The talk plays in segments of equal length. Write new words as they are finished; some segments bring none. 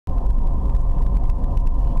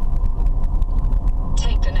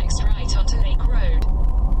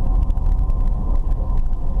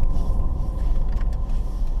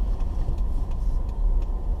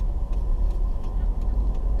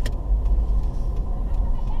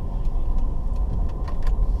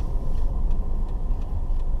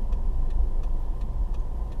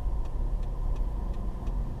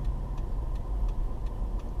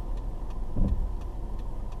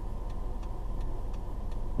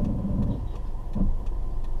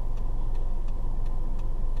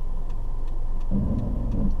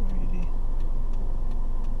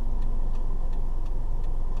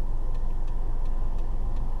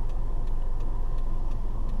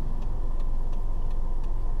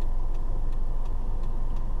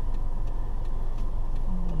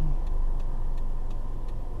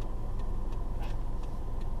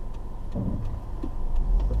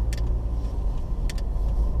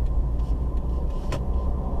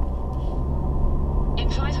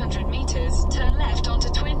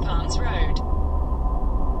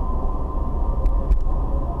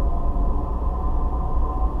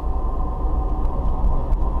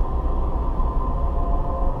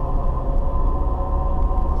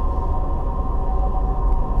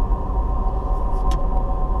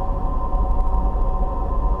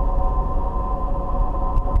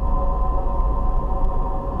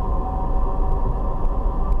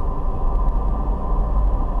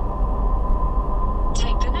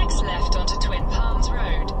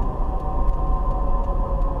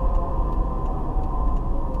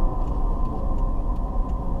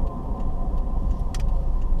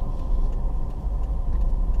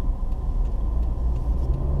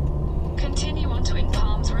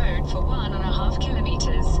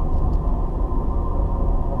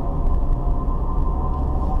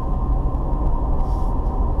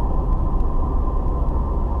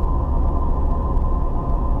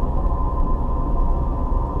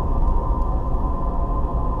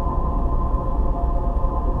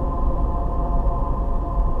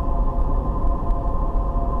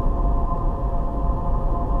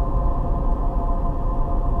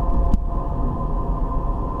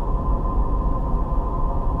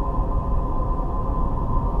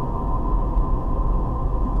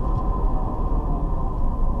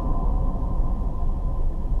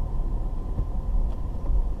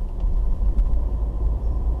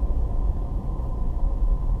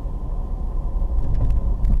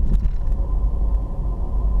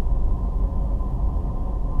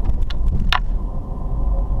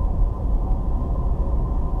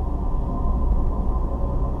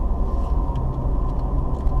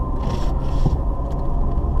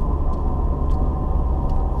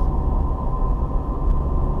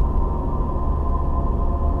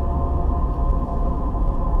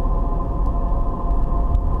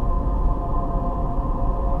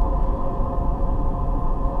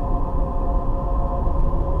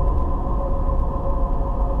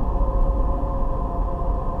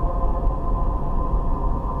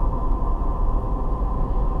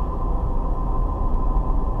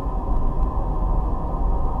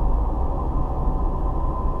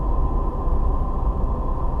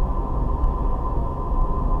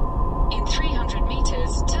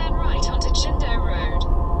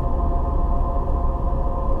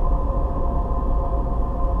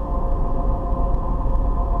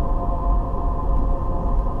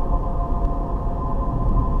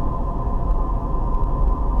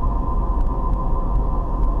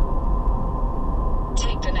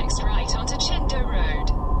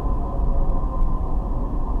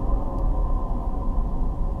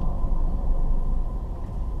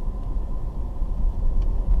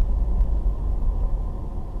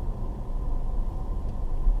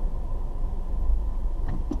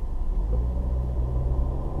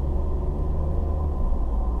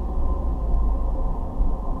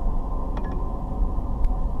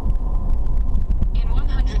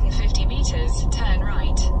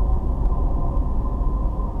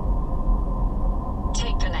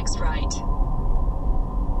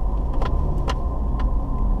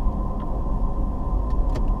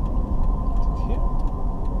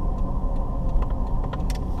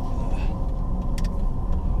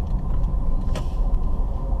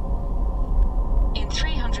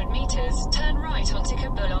right onto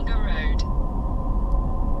Kabulonga Road.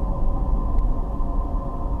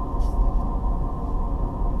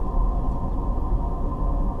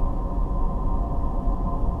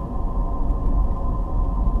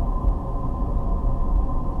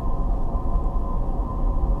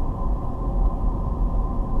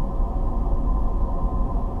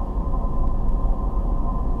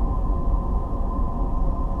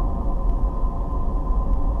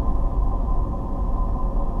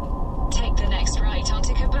 Take the next right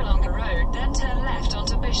onto Kabulonga Road, then turn left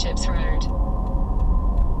onto Bishop's Road.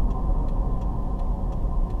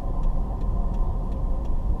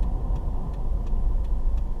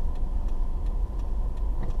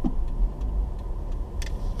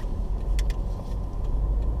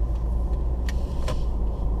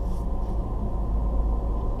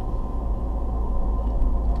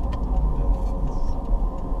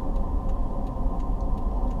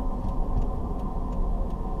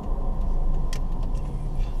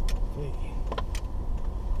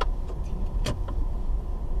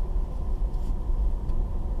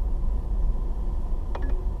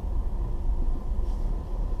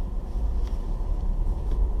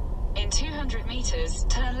 In 200 meters,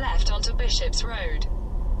 turn left onto Bishop's Road.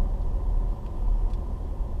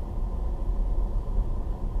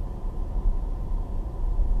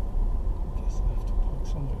 I guess I have to park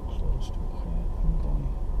somewhere close to where I'm going.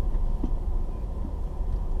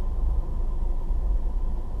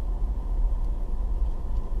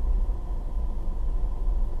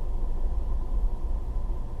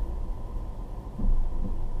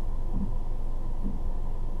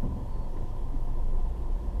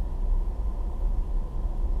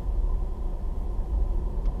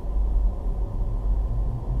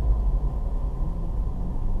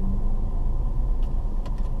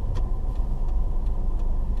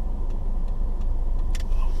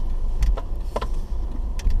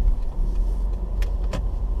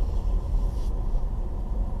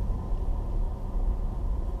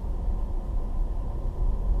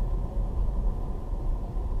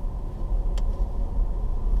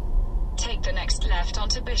 Take the next left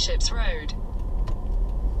onto Bishop's Road.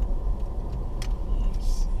 Let's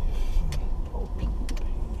see if open.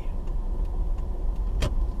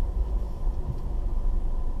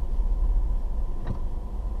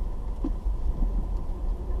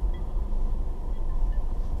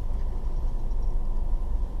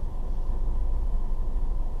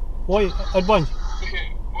 Wait, advance.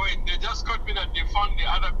 Wait, they just got me that they found the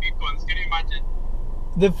other beacons. Can you imagine?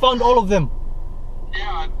 They found all of them.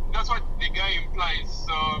 Yeah, that's what the guy implies.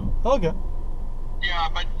 So, Okay. yeah,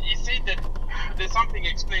 but he said that there's something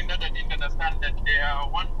explained that I didn't understand, that they are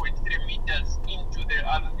 1.3 meters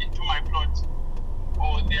into my plot,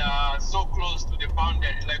 or they are so close to the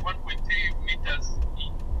boundary, like 1.3 meters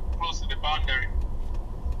close to the boundary.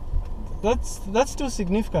 That's too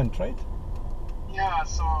significant, right? Yeah,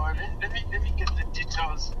 so let me get the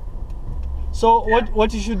details. So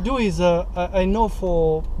what you should do is I know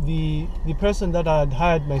for the person that I had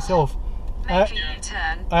hired myself, Make a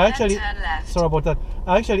U-turn, I actually then turn left. sorry about that.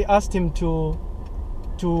 I actually asked him to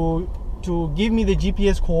give me the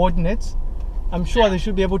GPS coordinates. I'm sure they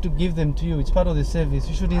should be able to give them to you. It's part of the service.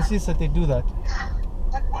 You should insist that they do that.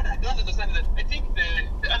 But what I don't understand is that I think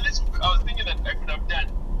unless I was thinking that I could have done,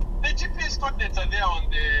 the GPS coordinates are there on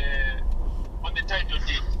the title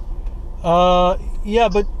deed. Yeah,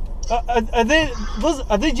 but are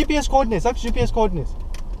they GPS coordinates? Actually, GPS coordinates.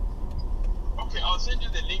 Okay, I'll send you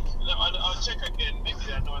the link. I'll check again. Maybe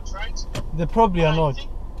they're not, right? They probably are I not. think-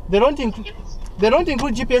 They don't include. Let me see. They don't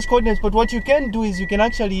include GPS coordinates, but what you can do is you can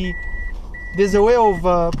actually, there's a way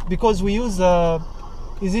of, because we use,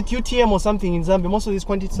 is it UTM or something in Zambia? Most of these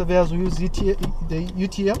quantity surveyors will use the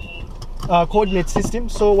UTM coordinate system.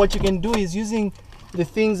 So what you can do is using the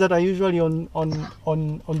things that are usually on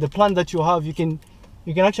the plan that you have, you can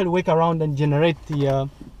actually work around and generate the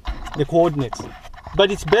coordinates. But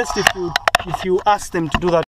it's best if you ask them to do that.